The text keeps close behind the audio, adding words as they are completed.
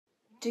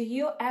Do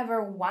you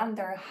ever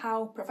wonder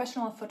how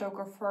professional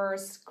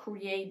photographers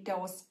create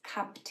those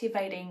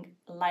captivating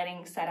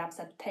lighting setups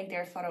that take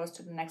their photos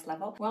to the next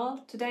level?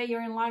 Well, today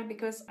you're in luck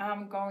because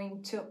I'm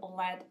going to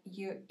let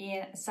you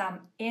in some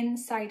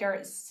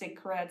insider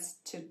secrets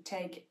to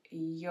take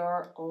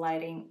your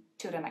lighting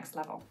to the next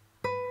level.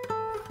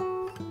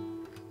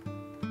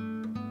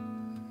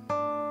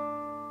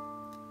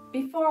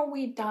 Before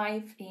we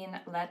dive in,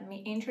 let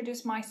me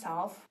introduce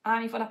myself.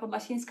 I'm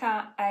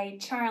Iwona, a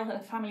child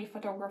and family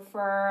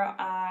photographer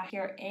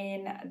here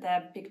in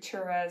the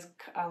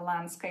picturesque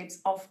landscapes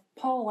of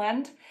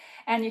Poland.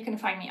 And you can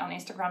find me on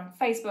Instagram,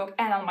 Facebook,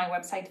 and on my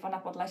website,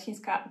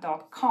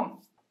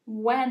 iwonapodlasińska.com.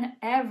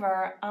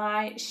 Whenever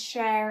I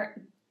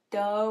share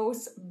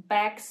those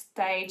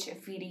backstage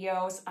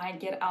videos, I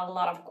get a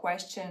lot of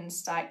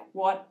questions like,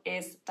 what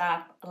is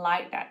that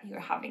light that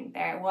you're having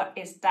there? What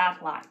is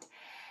that light?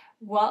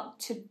 Well,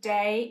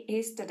 today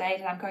is the day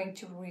that I'm going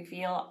to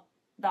reveal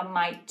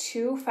my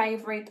two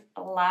favorite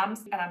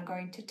lamps, and I'm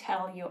going to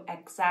tell you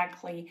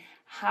exactly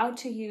how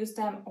to use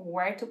them,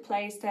 where to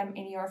place them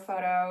in your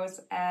photos,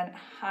 and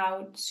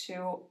how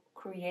to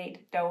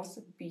create those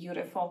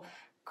beautiful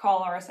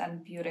colors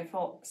and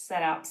beautiful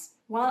setups.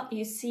 Well,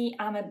 you see,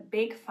 I'm a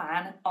big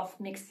fan of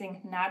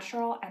mixing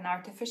natural and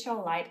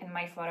artificial light in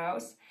my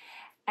photos.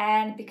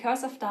 And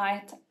because of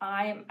that,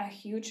 I'm a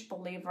huge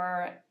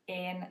believer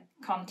in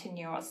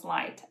continuous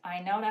light.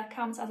 I know that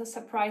comes as a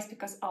surprise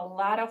because a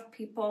lot of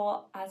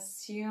people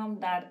assume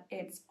that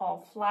it's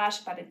all flash,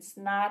 but it's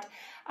not.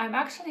 I'm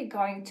actually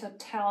going to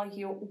tell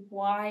you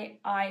why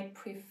I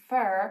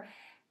prefer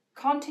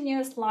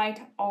continuous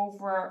light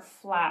over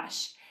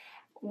flash.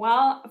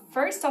 Well,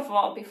 first of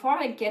all, before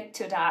I get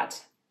to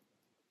that,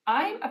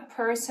 I'm a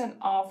person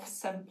of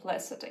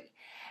simplicity.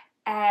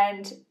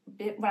 And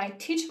when I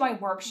teach my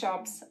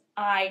workshops,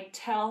 I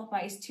tell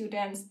my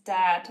students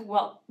that,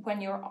 well,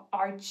 when you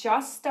are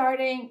just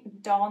starting,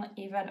 don't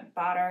even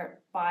bother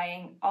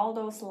buying all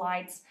those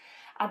lights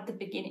at the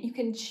beginning. You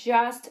can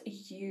just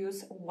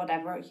use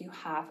whatever you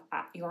have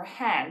at your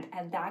hand,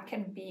 and that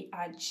can be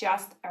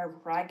just a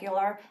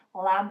regular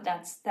lamp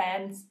that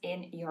stands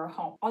in your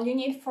home. All you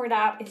need for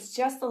that is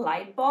just a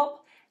light bulb.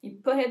 You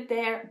put it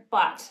there,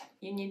 but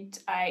you need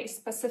a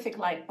specific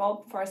light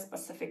bulb for a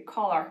specific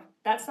color.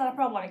 That's not a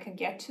problem. You can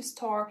get to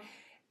store.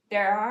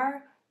 There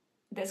are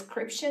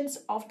descriptions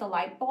of the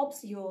light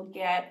bulbs. You will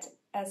get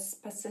a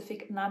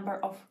specific number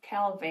of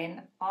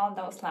Kelvin on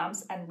those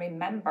lamps. And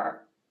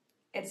remember,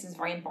 it is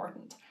very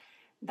important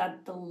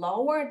that the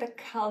lower the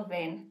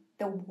Kelvin,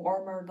 the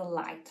warmer the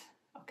light.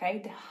 Okay,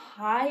 the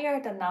higher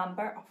the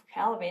number of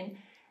Kelvin,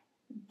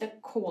 the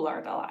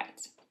cooler the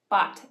light.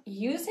 But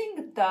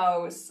using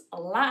those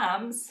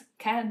lamps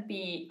can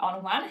be,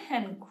 on one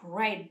hand,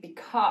 great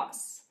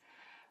because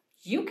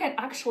you can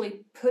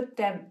actually put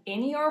them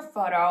in your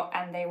photo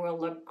and they will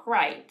look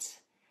great.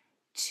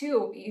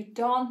 Two, you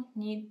don't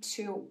need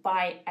to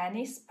buy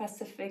any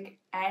fancy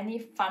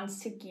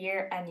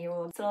gear and you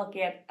will still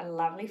get a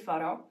lovely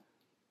photo.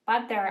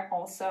 But there are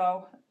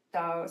also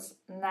those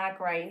not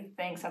great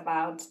things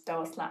about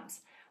those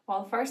lamps.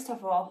 Well, first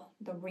of all,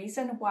 the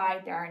reason why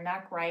they are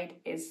not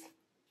great is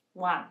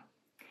one,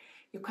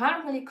 you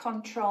can't really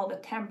control the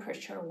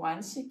temperature.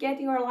 Once you get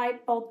your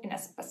light bulb in a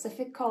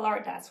specific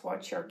color, that's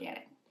what you're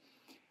getting.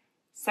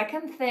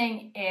 Second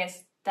thing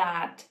is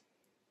that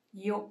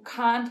you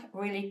can't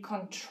really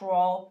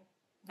control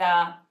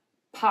the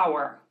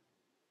power.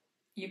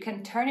 You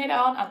can turn it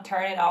on and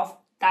turn it off,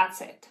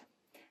 that's it.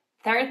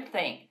 Third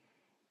thing,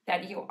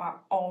 that you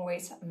are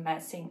always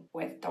messing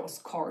with those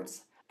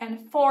cords.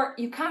 And four,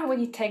 you can't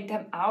really take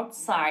them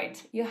outside.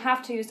 You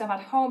have to use them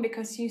at home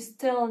because you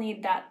still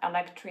need that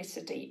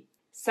electricity.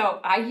 So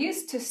I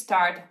used to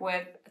start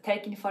with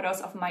taking photos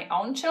of my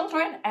own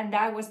children, and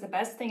that was the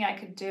best thing I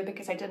could do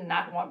because I did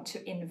not want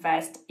to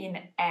invest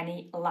in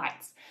any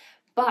lights.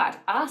 But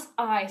as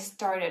I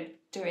started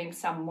doing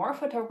some more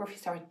photography,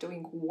 started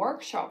doing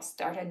workshops,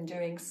 started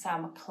doing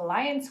some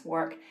clients'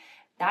 work,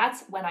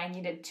 that's when I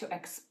needed to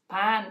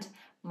expand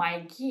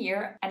my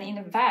gear and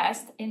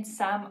invest in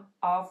some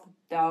of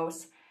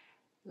those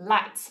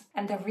lights.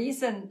 And the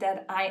reason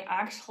that I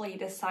actually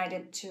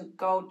decided to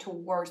go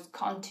towards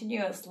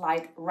continuous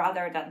light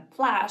rather than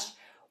flash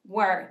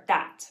were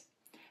that,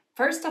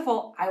 first of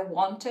all, I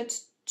wanted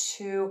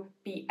to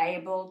be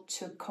able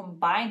to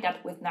combine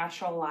that with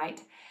natural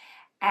light.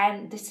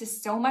 And this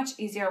is so much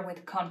easier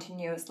with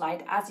continuous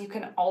light, as you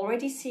can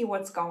already see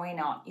what's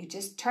going on. You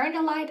just turn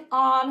the light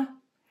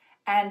on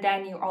and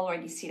then you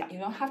already see that. You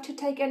don't have to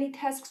take any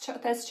test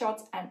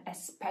shots, and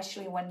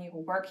especially when you're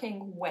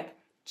working with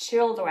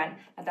children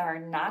that are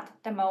not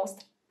the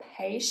most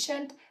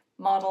patient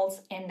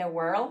models in the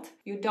world,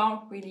 you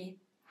don't really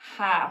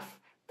have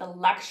the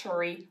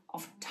luxury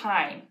of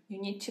time. You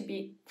need to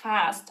be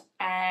fast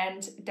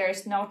and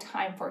there's no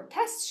time for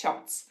test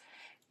shots.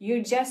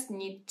 You just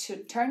need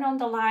to turn on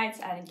the lights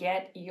and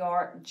get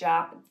your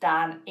job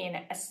done in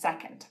a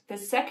second. The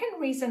second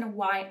reason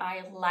why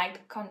I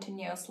like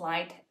continuous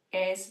light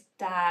is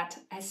that,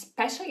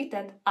 especially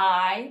that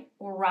I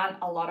run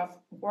a lot of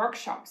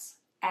workshops.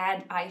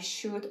 and I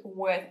shoot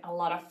with a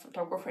lot of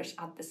photographers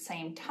at the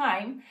same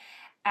time.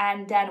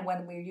 And then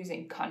when we're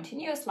using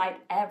continuous light,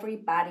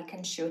 everybody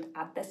can shoot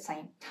at the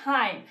same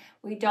time.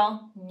 We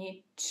don't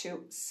need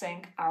to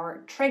sync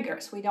our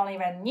triggers. We don't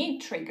even need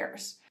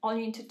triggers. All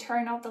you need to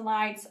turn off the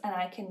lights, and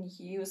I can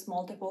use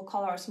multiple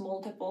colors,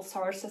 multiple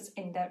sources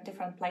in the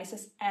different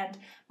places. And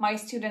my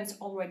students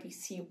already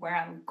see where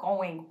I'm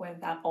going with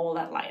all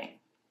that lighting.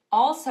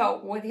 Also,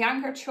 with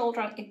younger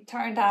children, it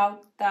turned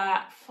out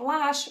that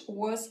flash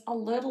was a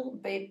little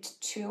bit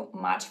too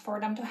much for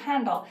them to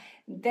handle.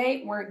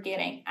 They were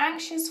getting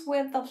anxious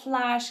with the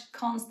flash,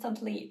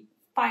 constantly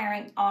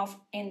firing off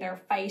in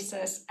their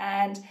faces,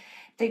 and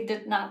they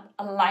did not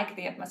like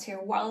the atmosphere.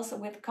 Whilst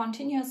with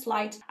continuous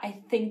light,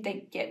 I think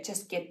they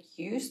just get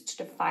used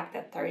to the fact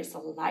that there is a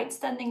light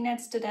standing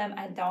next to them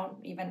and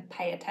don't even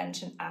pay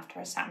attention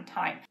after some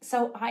time.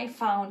 So I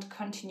found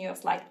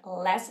continuous light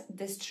less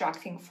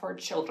distracting for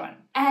children.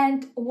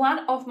 And one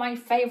of my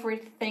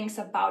favorite things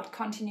about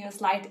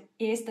continuous light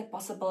is the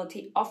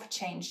possibility of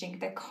changing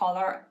the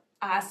color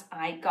as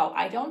I go.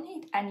 I don't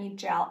need any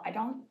gel. I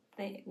don't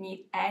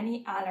need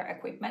any other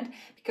equipment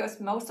because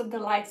most of the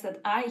lights that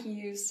I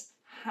use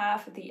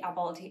have the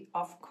ability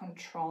of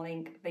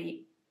controlling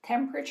the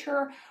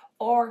temperature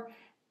or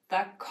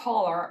the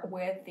color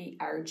with the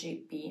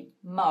RGB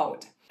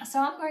mode. So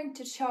I'm going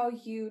to show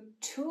you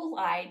two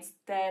lights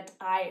that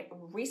I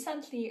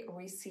recently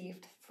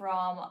received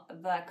from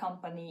the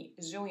company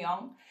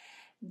ZHIYUN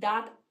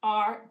that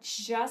are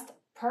just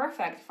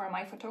perfect for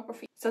my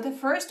photography. So the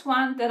first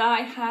one that I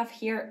have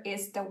here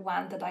is the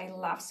one that I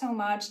love so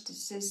much.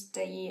 This is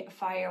the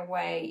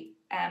Fireway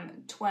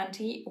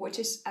M20, which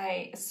is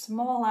a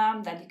small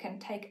lamp that you can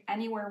take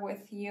anywhere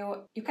with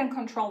you. You can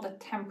control the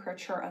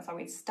temperature, so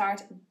it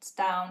starts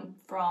down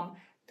from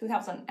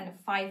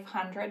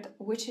 2500,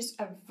 which is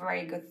a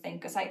very good thing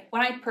because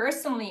when I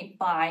personally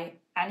buy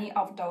any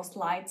of those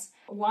lights,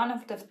 one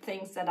of the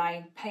things that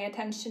I pay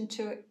attention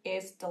to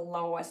is the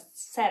lowest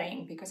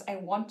setting because I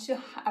want to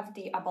have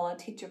the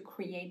ability to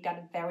create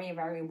that very,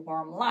 very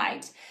warm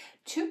light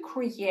to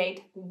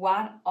create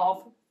one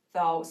of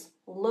those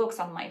looks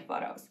on my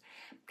photos.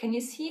 Can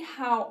you see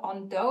how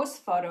on those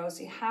photos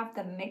you have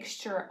the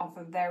mixture of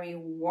a very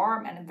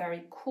warm and a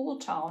very cool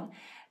tone?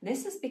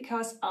 This is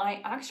because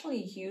I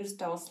actually use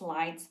those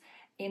lights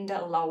in the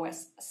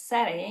lowest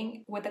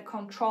setting. With the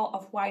control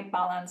of white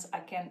balance, I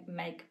can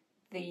make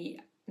the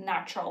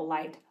natural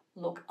light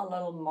look a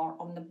little more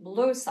on the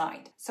blue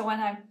side. So when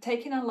I'm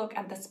taking a look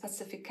at the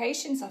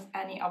specifications of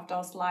any of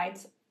those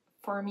lights,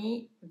 for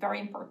me, very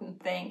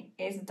important thing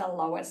is the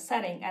lowest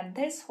setting. And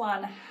this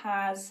one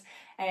has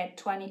a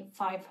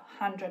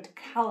 2500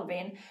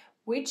 Kelvin,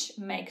 which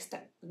makes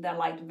the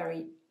light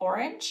very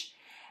orange.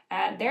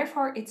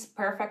 Therefore, it's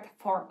perfect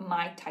for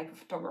my type of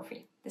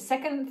photography. The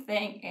second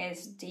thing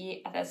is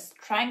the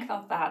strength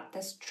of that.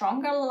 The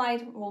stronger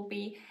light will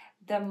be,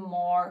 the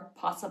more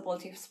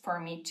possibilities for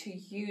me to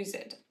use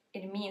it.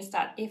 It means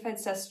that if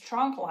it's a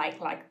strong light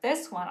like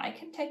this one, I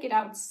can take it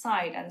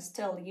outside and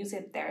still use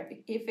it there.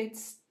 If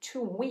it's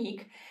too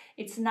weak,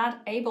 it's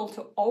not able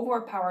to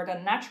overpower the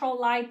natural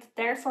light,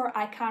 therefore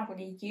I can't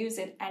really use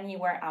it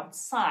anywhere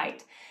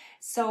outside.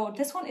 So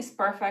this one is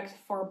perfect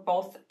for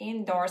both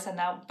indoors and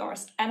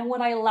outdoors. And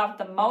what I love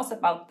the most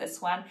about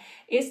this one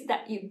is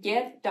that you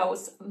get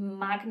those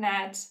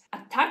magnet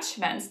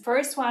attachments.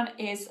 First one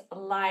is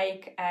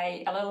like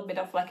a little bit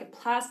of like a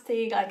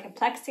plastic, like a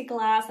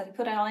plexiglass that you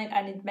put on it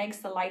and it makes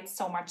the light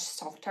so much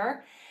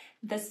softer.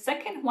 The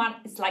second one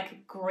is like a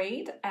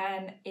grid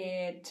and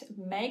it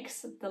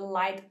makes the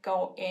light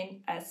go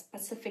in a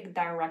specific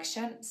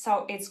direction.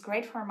 So it's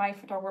great for my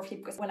photography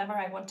because whenever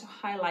I want to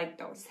highlight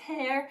those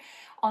hair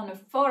on a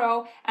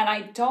photo and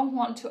I don't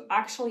want to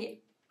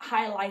actually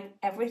highlight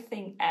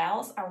everything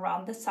else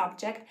around the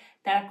subject,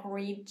 that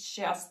grid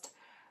just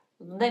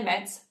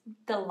limits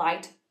the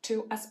light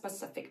to a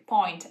specific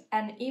point.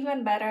 And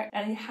even better,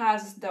 and it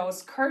has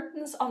those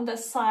curtains on the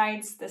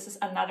sides. This is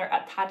another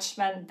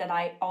attachment that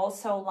I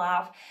also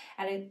love,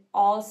 and it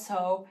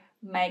also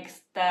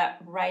makes the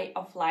ray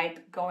of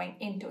light going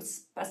into a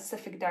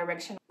specific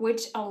direction,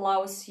 which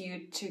allows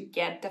you to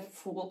get the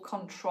full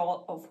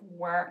control of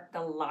where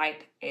the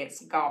light is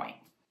going.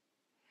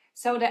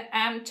 So the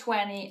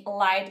M20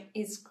 light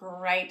is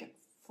great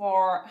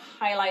for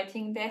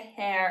highlighting the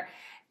hair,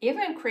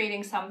 even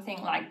creating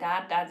something like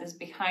that is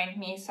behind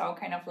me, so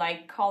kind of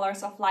like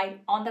colors of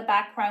light on the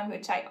background,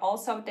 which I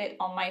also did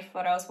on my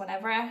photos.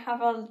 Whenever I have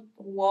a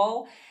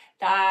wall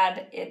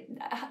that it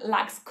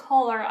lacks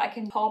color, I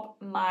can pop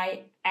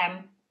my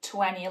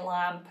M20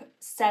 lamp,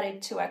 set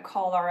it to a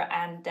color,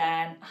 and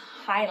then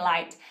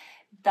highlight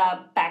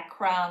the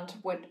background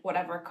with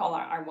whatever color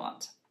I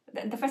want.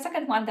 The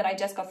second one that I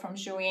just got from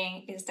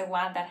ZHIYUN is the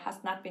one that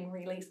has not been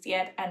released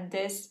yet, and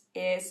this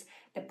is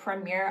the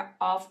premiere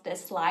of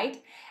this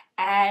light.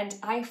 And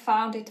I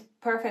found it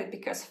perfect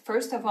because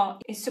first of all,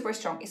 it's super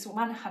strong. It's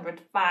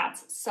 100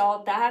 watts,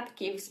 so that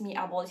gives me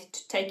ability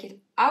to take it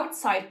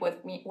outside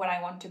with me when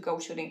I want to go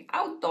shooting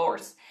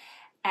outdoors.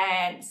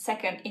 And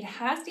second, it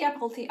has the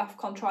ability of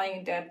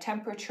controlling the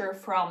temperature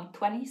from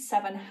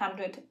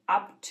 2700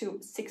 up to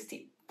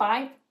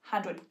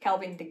 6500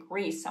 Kelvin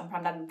degrees. So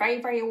from that very,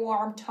 very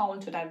warm tone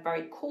to that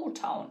very cool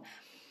tone.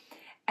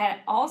 And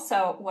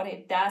also what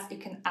it does, you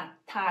can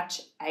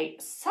attach a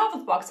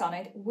softbox on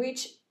it,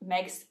 which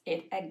makes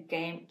it a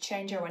game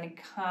changer when it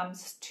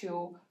comes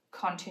to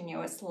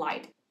continuous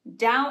light.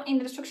 Down in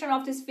the description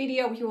of this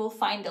video, you will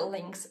find the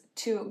links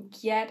to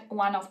get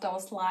one of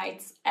those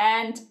lights.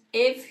 And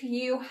if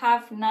you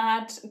have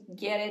not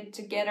get it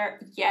together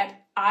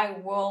yet, I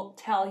will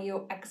tell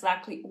you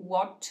exactly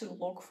what to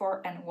look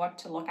for and what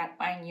to look at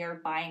when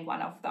you're buying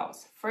one of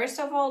those. First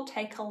of all,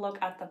 take a look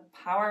at the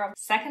power.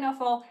 Second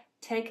of all,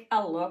 take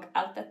a look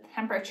at the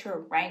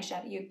temperature range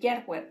that you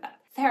get with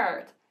that.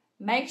 Third,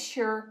 make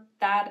sure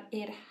that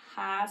it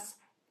has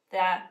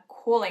the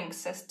cooling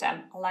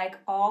system like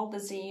all the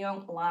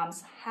ZHIYUN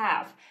lamps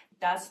have. It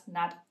does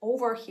not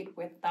overheat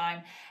with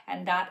time,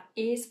 and that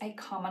is a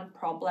common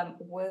problem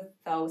with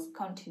those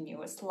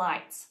continuous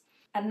lights.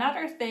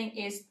 Another thing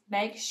is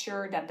make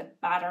sure that the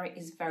battery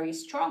is very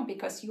strong,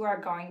 because you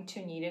are going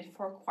to need it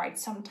for quite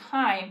some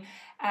time,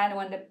 and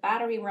when the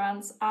battery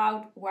runs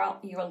out, well,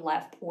 you're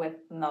left with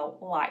no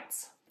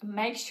lights.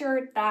 Make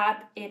sure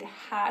that it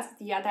has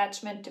the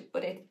attachment to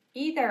put it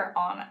either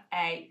on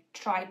a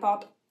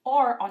tripod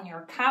or on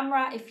your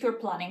camera if you're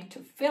planning to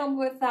film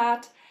with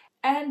that.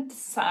 And the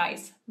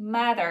size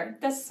matter.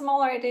 The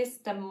smaller it is,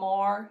 the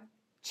more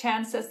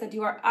chances that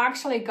you are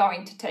actually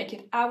going to take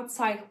it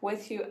outside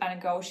with you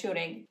and go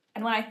shooting.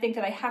 And when I think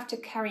that I have to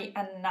carry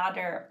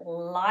another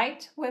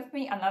light with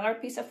me, another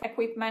piece of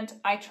equipment,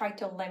 I try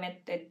to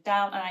limit it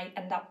down and I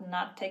end up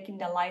not taking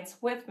the lights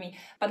with me.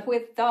 But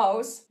with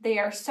those, they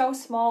are so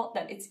small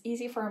that it's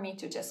easy for me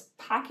to just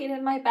pack it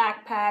in my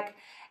backpack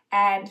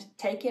and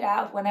take it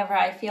out whenever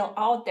I feel,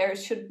 oh,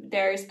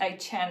 there's a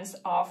chance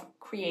of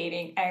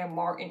creating a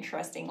more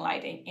interesting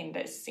lighting in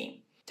this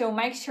scene. So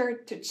make sure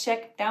to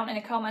check down in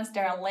the comments.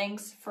 There are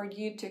links for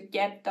you to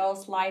get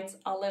those lights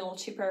a little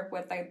cheaper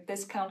with a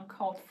discount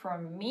code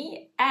from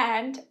me.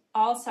 And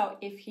also,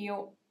 if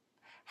you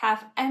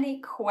have any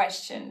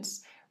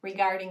questions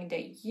regarding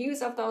the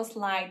use of those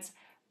lights,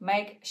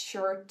 make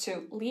sure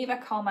to leave a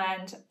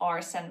comment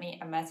or send me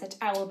a message.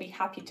 I will be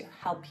happy to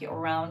help you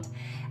around.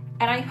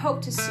 And I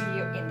hope to see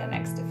you in the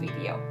next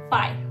video.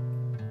 Bye!